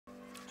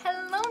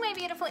my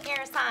beautiful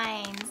air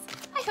signs.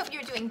 I hope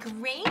you're doing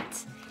great.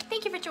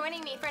 Thank you for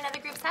joining me for another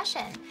group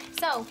session.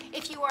 So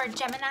if you are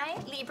Gemini,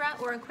 Libra,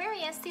 or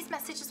Aquarius, these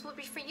messages will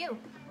be for you.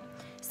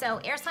 So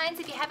air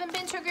signs, if you haven't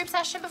been to a group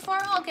session before,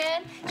 all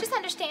good. Just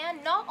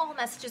understand, not all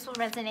messages will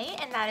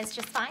resonate, and that is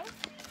just fine.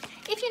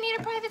 If you need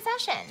a private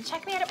session,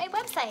 check me out at my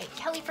website,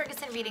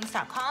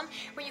 kellyfergusonreadings.com,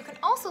 where you can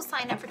also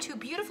sign up for 2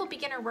 beautiful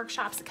beginner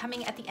workshops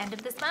coming at the end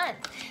of this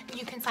month.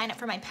 You can sign up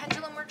for my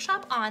pendulum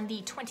workshop on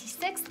the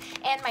 26th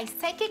and my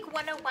psychic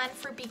 101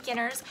 for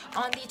beginners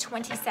on the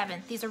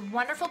 27th. These are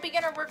wonderful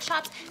beginner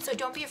workshops, so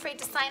don't be afraid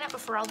to sign up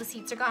before all the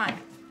seats are gone.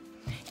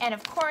 And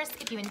of course,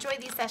 if you enjoy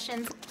these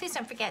sessions, please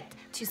don't forget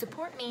to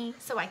support me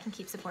so I can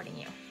keep supporting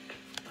you.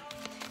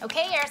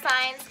 Okay, air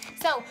signs.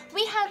 So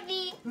we have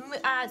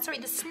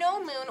the snow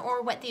moon,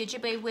 or what the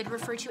Ojibwe would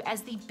refer to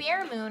as the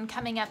bear moon,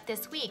 coming up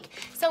this week.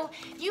 So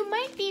you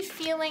might be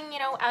feeling,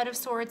 out of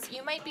sorts.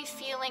 You might be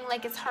feeling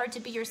like it's hard to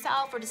be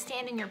yourself, or to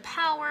stand in your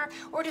power,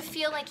 or to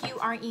feel like you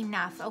aren't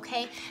enough,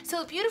 okay?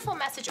 So a beautiful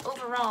message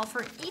overall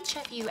for each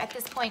of you at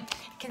this point,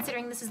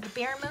 considering this is the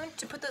bear moon,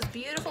 to put those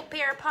beautiful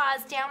bear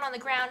paws down on the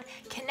ground,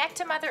 connect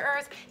to Mother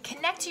Earth,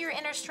 connect to your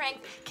inner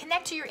strength,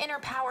 connect to your inner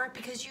power,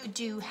 because you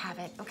do have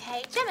it,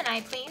 okay? Gemini,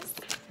 please.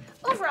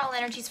 Overall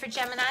energies for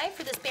Gemini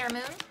for this bear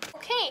moon.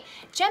 Okay,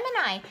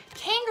 Gemini,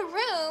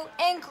 kangaroo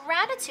and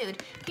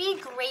gratitude. Be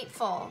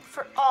grateful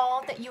for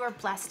all that you are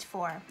blessed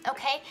for,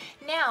 okay?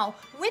 Now,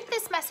 with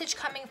this message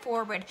coming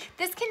forward,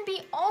 this can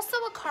be also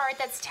a card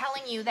that's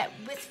telling you that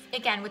with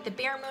the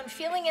bear moon,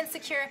 feeling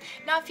insecure,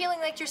 not feeling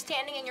like you're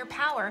standing in your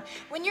power.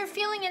 When you're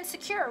feeling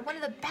insecure, one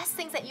of the best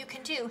things that you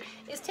can do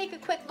is take a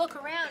quick look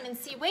around and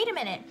see, wait a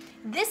minute,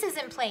 this is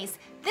in place,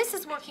 this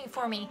is working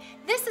for me,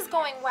 this is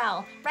going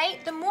well,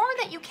 right? The more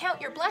that you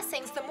count your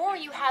blessings, the more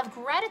you have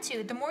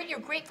gratitude, the more you're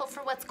grateful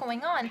for what's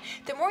going on,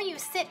 the more you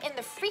sit in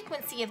the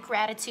frequency of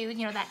gratitude,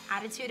 that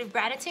attitude of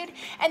gratitude,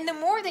 and the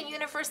more the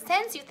universe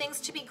sends you things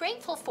to be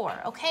grateful for,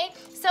 okay?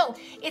 So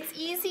it's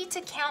easy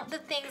to count the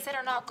things that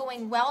are not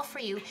going well for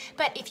you,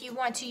 but if you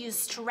want to use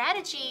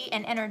strategy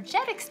and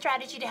energetic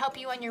strategy to help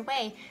you on your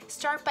way,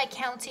 start by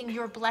counting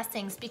your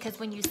blessings, because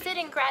when you sit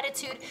in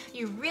gratitude,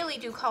 you really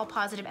do call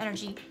positive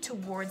energy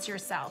towards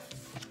yourself.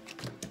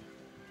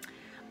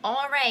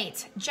 All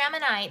right,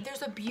 Gemini,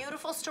 there's a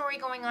beautiful story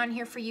going on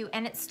here for you,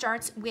 and it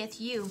starts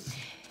with you.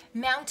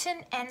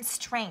 Mountain and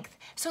strength.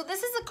 So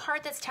this is a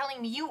card that's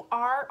telling me you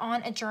are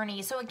on a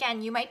journey. So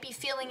again, you might be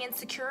feeling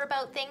insecure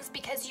about things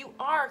because you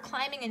are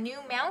climbing a new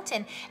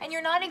mountain and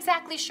you're not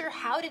exactly sure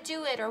how to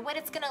do it, or what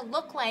it's going to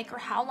look like, or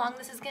how long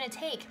this is going to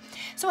take.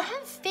 So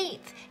have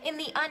faith in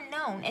the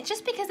unknown. And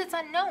just because it's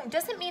unknown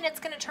doesn't mean it's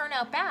going to turn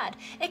out bad.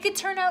 It could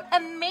turn out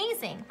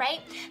amazing,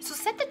 right? So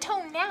set the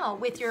tone now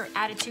with your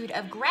attitude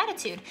of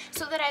gratitude,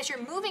 so that as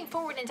you're moving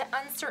forward into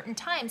uncertain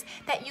times,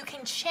 that you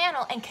can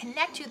channel and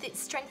connect to the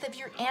strength of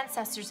your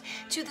ancestors,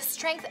 to the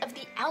strength of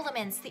the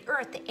elements, the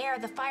earth, the air,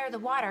 the fire, the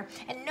water,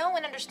 and know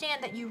and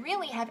understand that you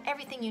really have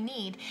everything you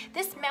need.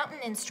 This mountain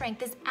in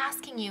strength is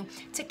asking you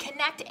to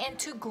connect and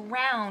to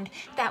ground.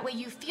 That way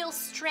you feel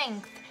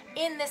strength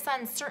in this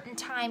uncertain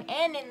time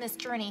and in this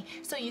journey,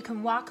 so you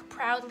can walk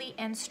proudly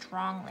and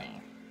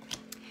strongly.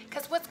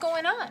 Because what's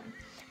going on?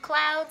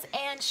 Clouds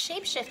and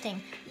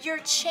shape-shifting. You're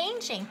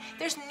changing.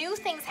 There's new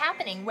things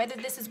happening, whether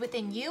this is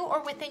within you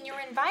or within your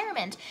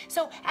environment.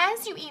 So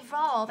as you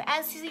evolve,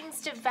 as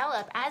things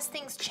develop, as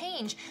things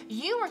change,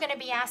 you are going to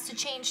be asked to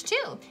change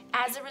too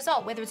as a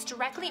result, whether it's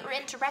directly or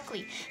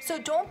indirectly. So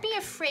don't be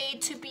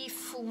afraid to be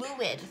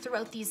fluid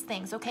throughout these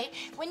things, okay?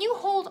 When you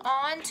hold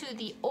on to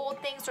the old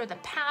things or the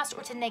past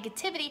or to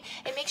negativity,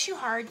 it makes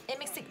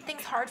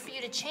things hard for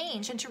you to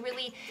change and to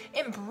really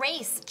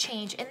embrace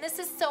change. And this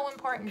is so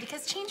important,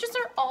 because changes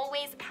are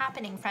always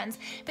happening, friends.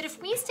 But if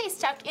we stay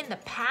stuck in the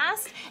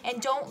past and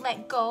don't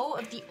let go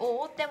of the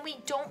old, then we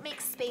don't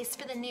make space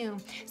for the new.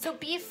 So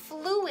be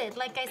fluid,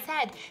 like I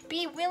said.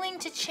 Be willing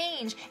to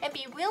change and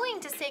be willing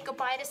to say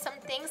goodbye to some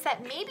things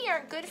that maybe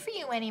aren't good for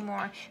you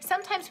anymore.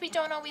 Sometimes we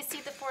don't always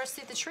see the forest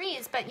through the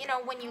trees, but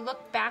when you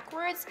look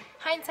backwards,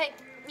 hindsight,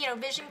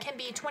 vision can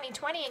be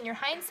 20/20 in your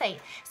hindsight.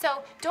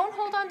 So don't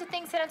hold on to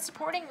things that aren't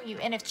supporting you.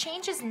 And if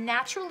change is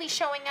naturally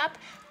showing up,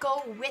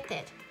 go with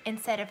it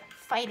instead of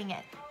fighting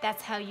it.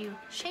 That's how you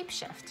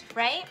shapeshift,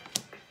 right?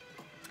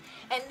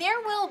 And there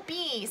will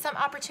be some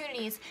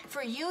opportunities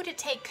for you to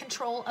take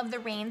control of the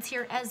reins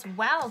here as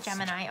well,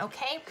 Gemini,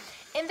 okay?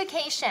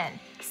 Invocation,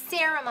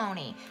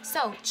 ceremony.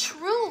 So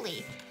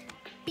truly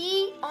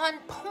be on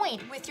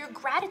point with your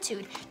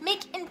gratitude.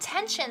 Make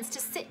intentions to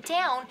sit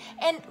down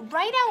and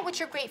write out what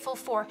you're grateful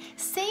for.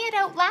 Say it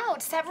out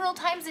loud several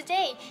times a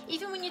day.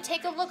 Even when you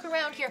take a look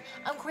around here,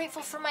 I'm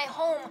grateful for my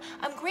home.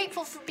 I'm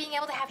grateful for being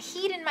able to have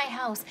heat in my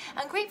house.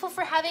 I'm grateful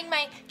for having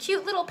my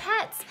cute little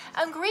pets.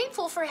 I'm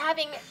grateful for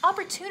having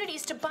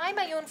opportunities to buy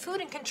my own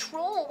food and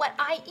control what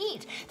I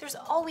eat. There's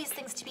always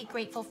things to be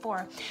grateful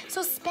for.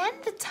 So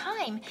spend the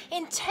time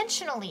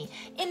intentionally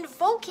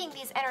invoking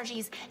these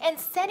energies and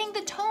setting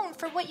the tone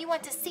for what you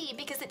want to see,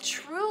 because it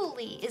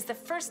truly is the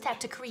first step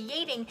to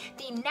creating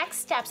the next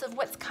steps of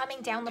what's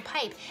coming down the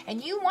pipe.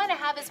 And you want to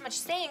have as much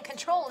say and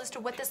control as to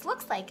what this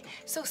looks like.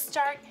 So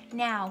start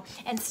now,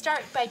 and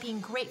start by being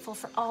grateful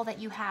for all that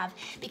you have,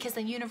 because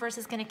the universe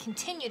is going to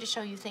continue to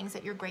show you things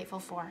that you're grateful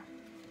for.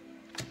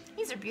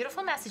 These are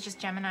beautiful messages,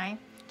 Gemini.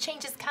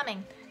 Change is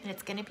coming, and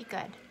it's going to be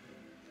good.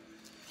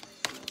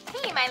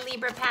 Hey, my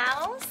Libra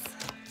pals.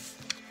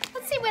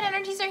 Let's see what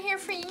energies are here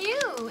for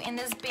you in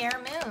this bare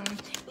moon.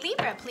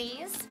 Libra,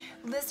 please.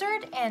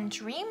 Lizard and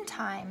dream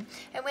time.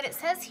 And what it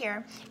says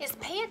here is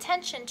pay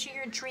attention to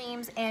your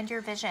dreams and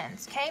your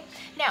visions, okay?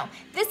 Now,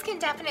 this can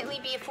definitely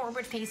be a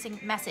forward-facing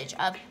message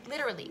of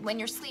literally when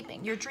you're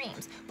sleeping, your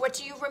dreams. What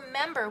do you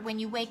remember when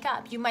you wake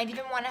up? You might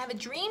even want to have a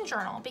dream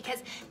journal,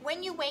 because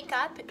when you wake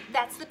up,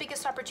 that's the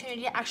biggest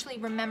opportunity to actually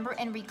remember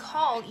and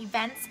recall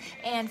events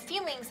and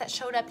feelings that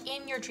showed up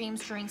in your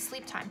dreams during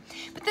sleep time.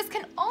 But this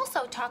can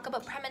also talk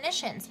about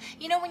premonitions.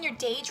 You know, when you're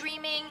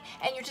daydreaming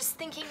and you're just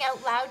thinking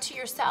out loud to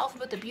yourself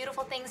about the beautiful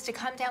things to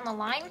come down the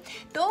line,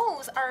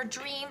 those are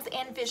dreams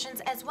and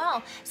visions as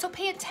well. So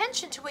pay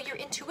attention to what your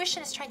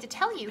intuition is trying to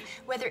tell you,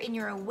 whether in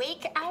your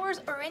awake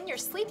hours or in your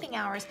sleeping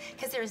hours,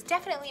 because there's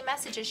definitely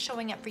messages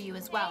showing up for you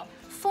as well.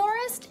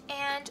 Forest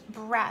and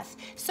breath.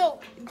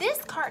 So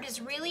this card is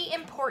really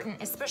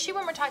important, especially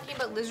when we're talking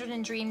about lizard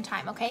and dream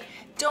time, okay?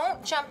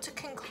 Don't jump to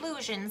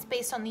conclusions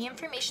based on the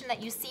information that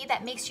you see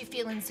that makes you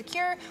feel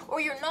insecure,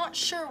 or you're not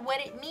sure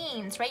what it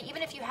means, right?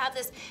 Even if you have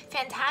this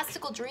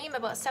fantastical dream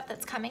about stuff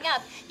that's coming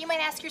up, you might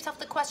ask yourself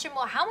the question,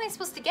 well, how am I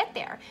supposed to get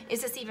there?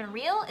 Is this even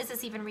real? Is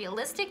this even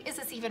realistic? Is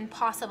this even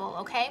possible,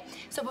 okay?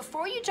 So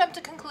before you jump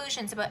to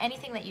conclusions about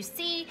anything that you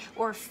see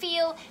or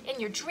feel in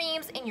your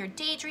dreams, in your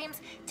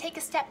daydreams, take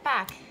a step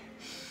back.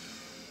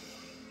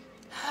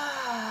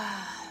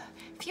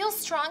 Feel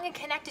strong and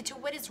connected to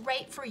what is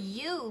right for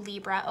you,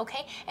 Libra,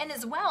 okay? And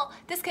as well,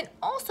 this can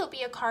also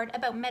be a card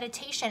about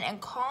meditation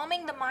and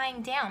calming the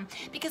mind down,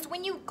 because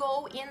when you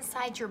go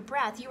inside your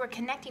breath, you are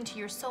connecting to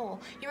your soul.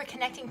 You are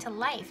connecting to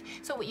life.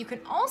 So what you can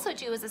also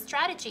do as a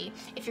strategy,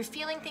 if you're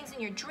feeling things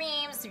in your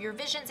dreams, your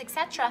visions,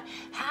 etc.,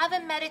 have a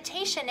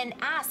meditation and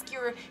ask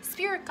your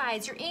spirit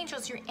guides, your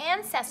angels, your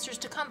ancestors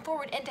to come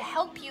forward and to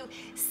help you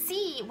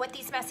see what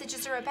these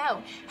messages are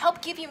about,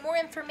 help give you more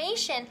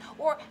information,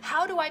 or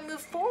how do I move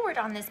forward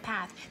on this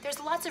path. There's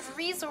lots of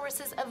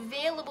resources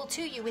available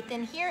to you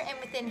within here and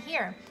within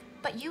here,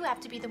 but you have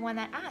to be the one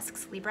that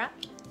asks, Libra.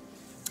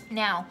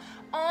 Now,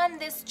 on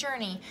this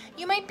journey,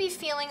 you might be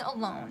feeling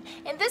alone.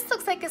 And this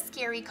looks like a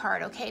scary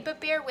card, okay? But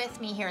bear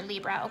with me here,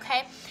 Libra,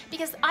 okay?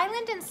 Because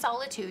Island in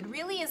Solitude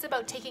really is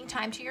about taking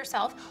time to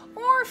yourself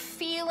or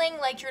feeling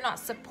like you're not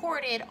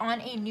supported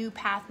on a new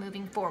path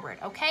moving forward,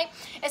 okay?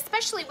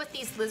 Especially with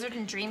these lizard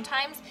and dream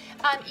times,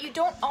 you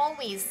don't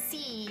always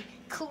see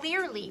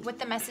clearly what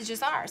the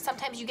messages are.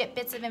 Sometimes you get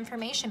bits of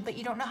information, but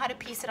you don't know how to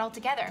piece it all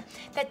together.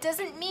 That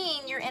doesn't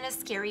mean you're in a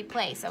scary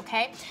place,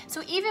 okay?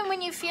 So even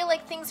when you feel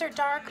like things are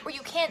dark, or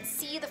you can't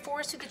see the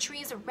forest through the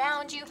trees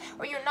around you,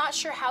 or you're not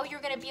sure how you're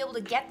going to be able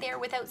to get there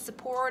without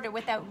support or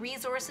without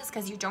resources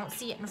because you don't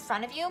see it in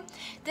front of you,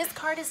 this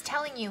card is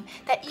telling you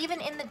that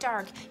even in the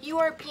dark, you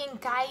are being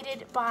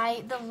guided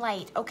by the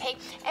light, okay?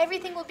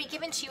 Everything will be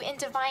given to you in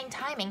divine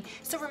timing.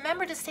 So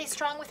remember to stay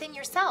strong within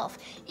yourself.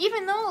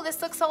 Even though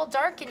this looks all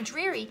dark and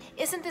dreary,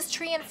 isn't this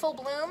tree in full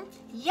bloom?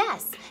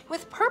 Yes,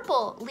 with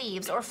purple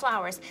leaves or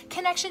flowers,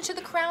 connection to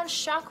the crown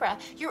chakra,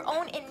 your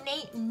own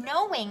innate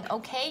knowing,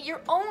 okay?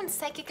 Your own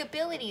psychic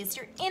abilities,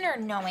 your inner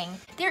knowing.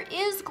 There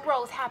is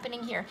growth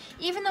happening here,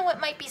 even though it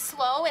might be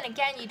slow, and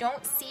again, you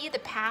don't see the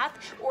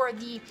path or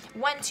the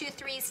 1, 2,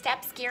 3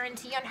 steps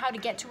guarantee on how to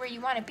get to where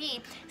you want to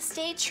be.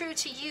 Stay true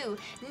to you.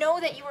 Know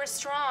that you are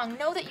strong.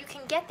 Know that you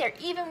can get there,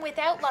 even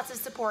without lots of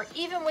support,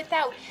 even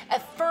without a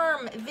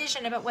firm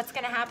vision about what's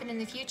going to happen in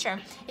the future.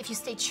 If you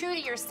stay true to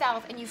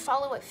yourself and you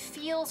follow what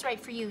feels right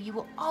for you, you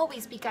will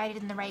always be guided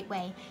in the right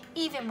way,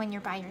 even when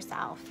you're by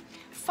yourself.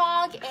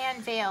 Fog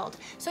and veiled.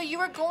 So you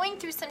are going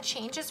through some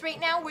changes right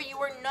now where you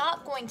are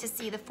not going to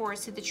see the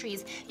forest through the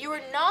trees. You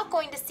are not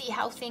going to see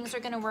how things are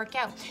going to work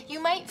out.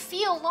 You might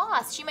feel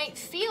lost. You might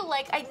feel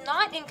like I'm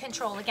not in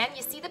control. Again,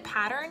 you see the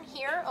pattern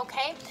here,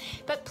 okay?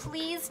 But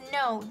please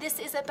know this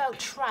is about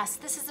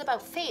trust. This is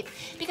about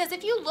faith. Because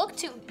if you look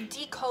to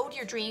decode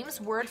your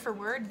dreams word for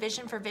word,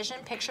 vision for vision,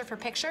 picture for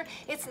picture,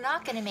 it's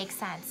not going to make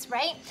sense,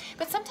 right?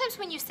 But sometimes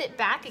when you sit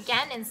back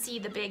again and see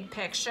the big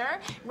picture,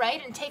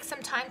 right, and take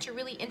some time to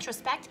really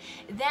introspect,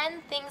 then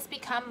things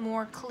become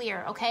more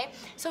clear, okay?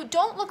 So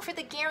don't look for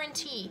the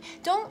guarantee.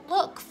 Don't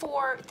look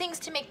for things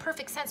to make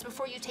perfect sense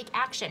before you take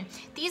action.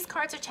 These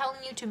cards are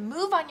telling you to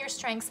move on your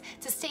strengths,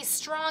 to stay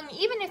strong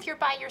even if you're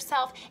by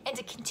yourself, and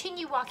to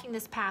continue walking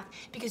this path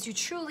because you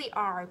truly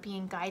are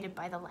being guided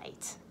by the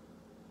light.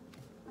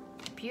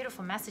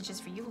 Beautiful messages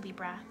for you,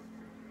 Libra.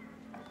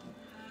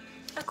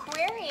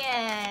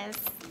 Aquarius.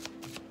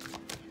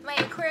 My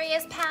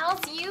Aquarius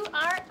pals, you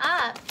are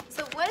up.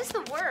 So what is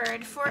the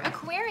word for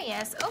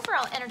Aquarius?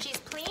 Overall energies,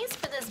 please,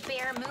 for this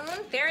bare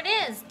moon. There it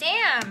is.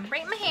 Damn,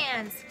 right in my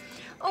hands.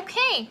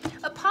 Okay,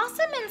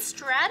 opossum and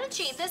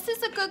strategy. This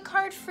is a good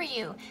card for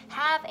you.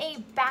 Have a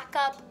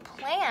backup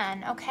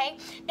plan, okay?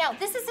 Now,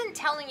 this isn't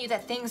telling you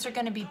that things are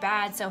gonna be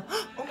bad, so,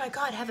 oh my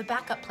God, have a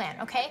backup plan,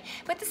 okay?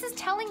 But this is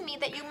telling me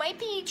that you might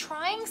be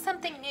trying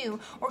something new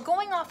or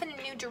going off in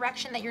a new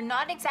direction that you're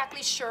not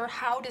exactly sure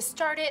how to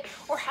start it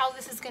or how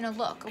this is gonna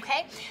look,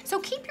 okay? So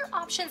keep your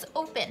options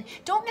open.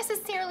 Don't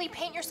necessarily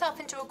paint yourself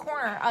into a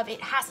corner of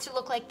it has to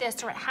look like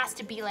this or it has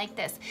to be like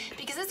this,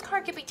 because this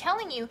card could be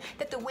telling you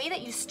that the way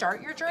that you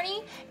start your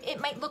journey, it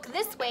might look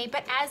this way,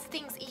 but as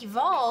things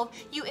evolve,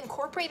 you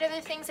incorporate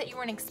other things that you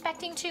weren't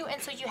expecting to,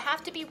 and so you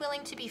have to be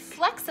willing to be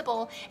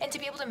flexible and to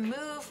be able to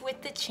move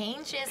with the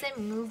changes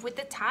and move with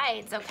the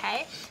tides,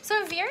 okay?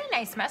 So a very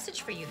nice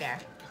message for you there.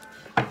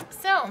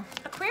 So,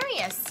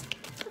 Aquarius,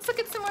 let's look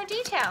at some more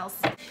details.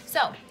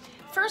 So,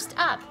 first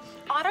up,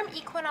 autumn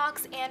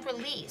equinox and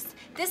release.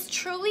 This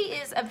truly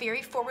is a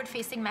very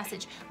forward-facing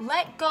message.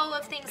 Let go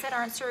of things that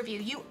aren't serve you.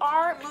 You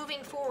are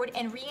moving forward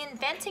and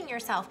reinventing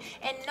yourself.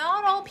 And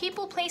not all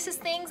people, places,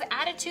 things,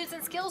 attitudes,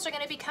 and skills are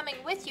going to be coming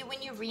with you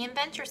when you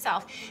reinvent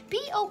yourself.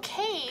 Be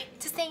okay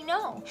to say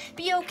no.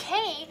 Be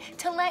okay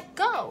to let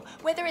go.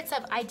 Whether it's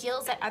of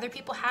ideals that other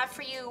people have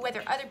for you,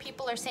 whether other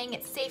people are saying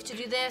it's safe to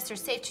do this or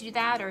safe to do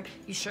that, or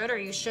you should or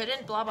you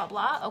shouldn't, blah, blah,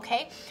 blah,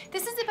 okay?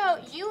 This is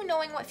about you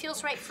knowing what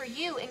feels right for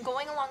you and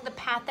going along the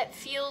path that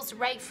feels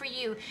right for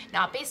you.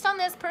 Not based on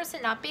this person,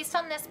 not based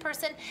on this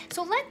person.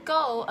 So let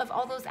go of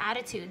all those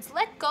attitudes.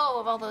 Let go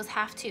of all those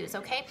have-tos,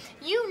 okay?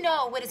 You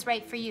know what is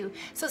right for you.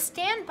 So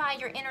stand by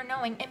your inner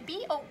knowing and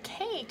be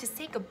okay to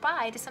say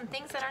goodbye to some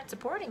things that aren't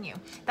supporting you.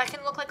 That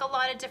can look like a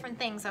lot of different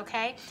things,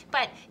 okay?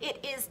 But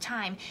it is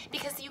time,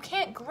 because you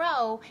can't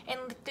grow and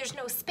there's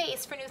no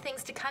space for new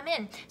things to come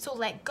in. So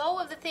let go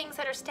of the things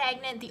that are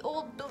stagnant, the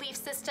old belief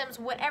systems,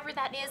 whatever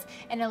that is,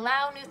 and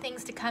allow new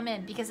things to come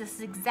in, because this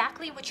is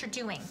exactly what you're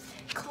doing.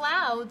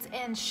 Clouds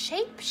and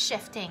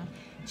shape-shifting.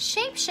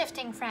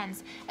 Shape-shifting,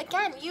 friends.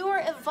 Again, you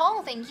are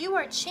evolving, you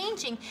are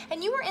changing,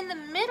 and you are in the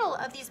middle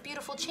of these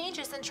beautiful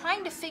changes and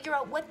trying to figure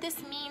out what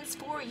this means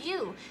for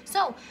you.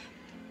 So,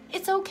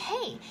 it's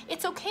okay.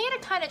 It's okay to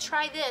kind of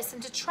try this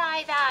and to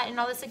try that and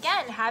all this.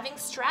 Again, having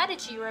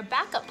strategy or a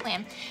backup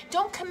plan.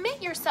 Don't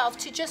commit yourself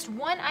to just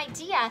one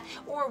idea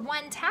or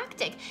one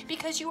tactic,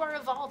 because you are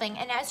evolving.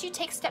 And as you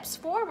take steps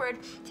forward,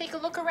 take a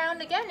look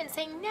around again and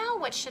say, now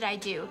what should I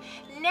do?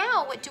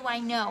 Now what do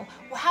I know?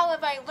 How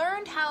have I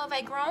learned? How have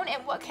I grown?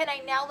 And what can I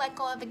now let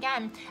go of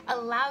again?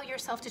 Allow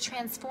yourself to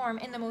transform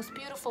in the most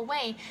beautiful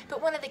way.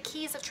 But one of the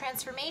keys of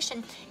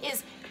transformation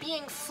is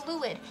being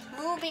fluid,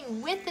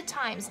 moving with the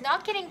times,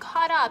 not getting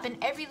caught up in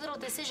every little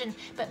decision,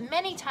 but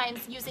many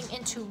times using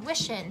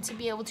intuition to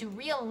be able to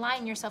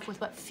realign yourself with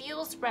what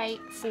feels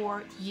right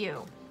for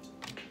you.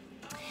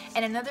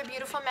 And another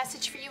beautiful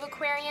message for you,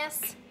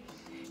 Aquarius: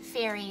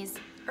 fairies,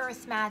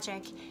 earth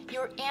magic,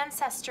 your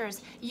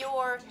ancestors,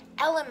 your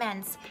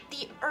elements,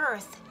 the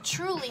earth.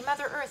 Truly,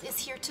 Mother Earth is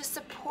here to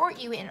support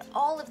you in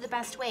all of the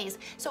best ways.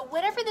 So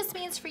whatever this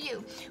means for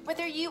you,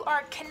 whether you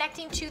are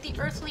connecting to the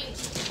earthly,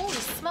 holy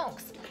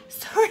smokes,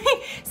 sorry,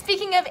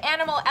 speaking of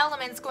animal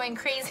elements going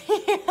crazy.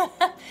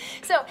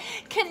 So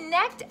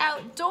connect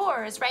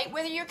outdoors, right?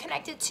 Whether you're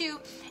connected to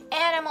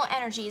animal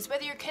energies,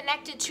 whether you're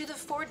connected to the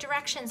four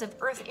directions of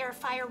earth, air,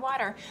 fire,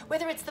 water,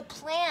 whether it's the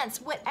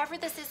plants, whatever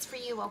this is for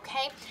you,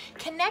 okay?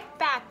 Connect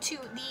back to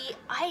the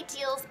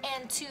ideals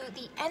and to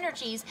the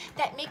energies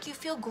that make you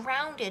feel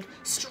grounded,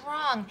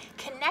 strong,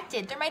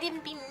 connected. There might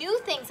even be new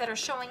things that are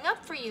showing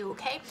up for you,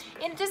 okay?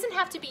 And it doesn't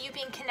have to be you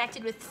being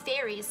connected with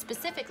fairies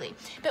specifically,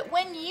 but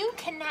when you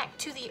connect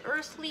to the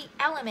earthly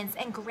elements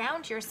and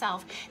ground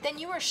yourself, then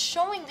you are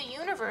showing the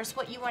universe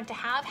what you want to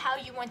have, how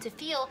you want to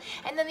feel,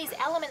 and then these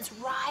elements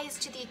rise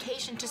to the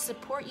occasion to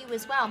support you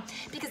as well,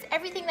 because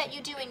everything that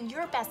you do in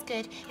your best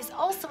good is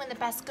also in the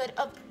best good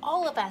of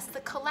all of us,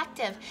 the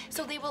collective.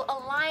 So they will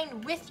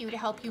align with you to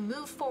help you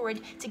move forward,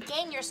 to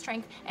gain your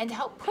strength, and to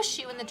help push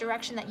you in the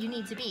direction that you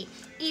need to be,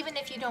 even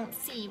if you don't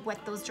see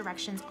what those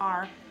directions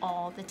are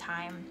all the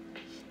time.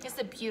 It's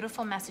a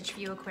beautiful message for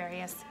you,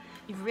 Aquarius.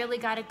 You've really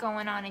got it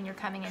going on and you're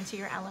coming into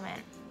your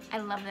element. I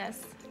love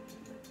this.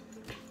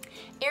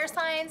 Air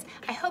signs,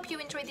 I hope you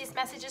enjoyed these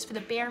messages for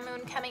the Bear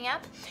Moon coming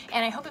up,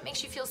 and I hope it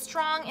makes you feel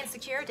strong and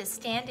secure to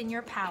stand in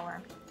your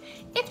power.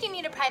 If you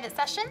need a private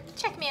session,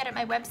 check me out at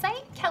my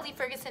website,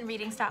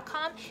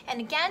 kellyfergusonreadings.com. And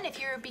again,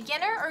 if you're a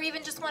beginner or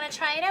even just want to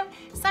try it out,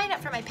 sign up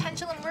for my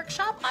pendulum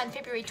workshop on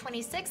February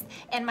 26th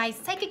and my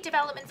psychic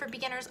development for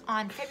beginners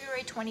on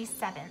February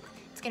 27th.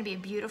 It's going to be a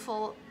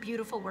beautiful,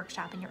 beautiful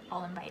workshop, and you're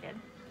all invited.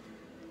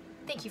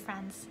 Thank you,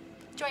 friends.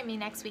 Join me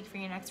next week for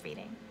your next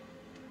reading.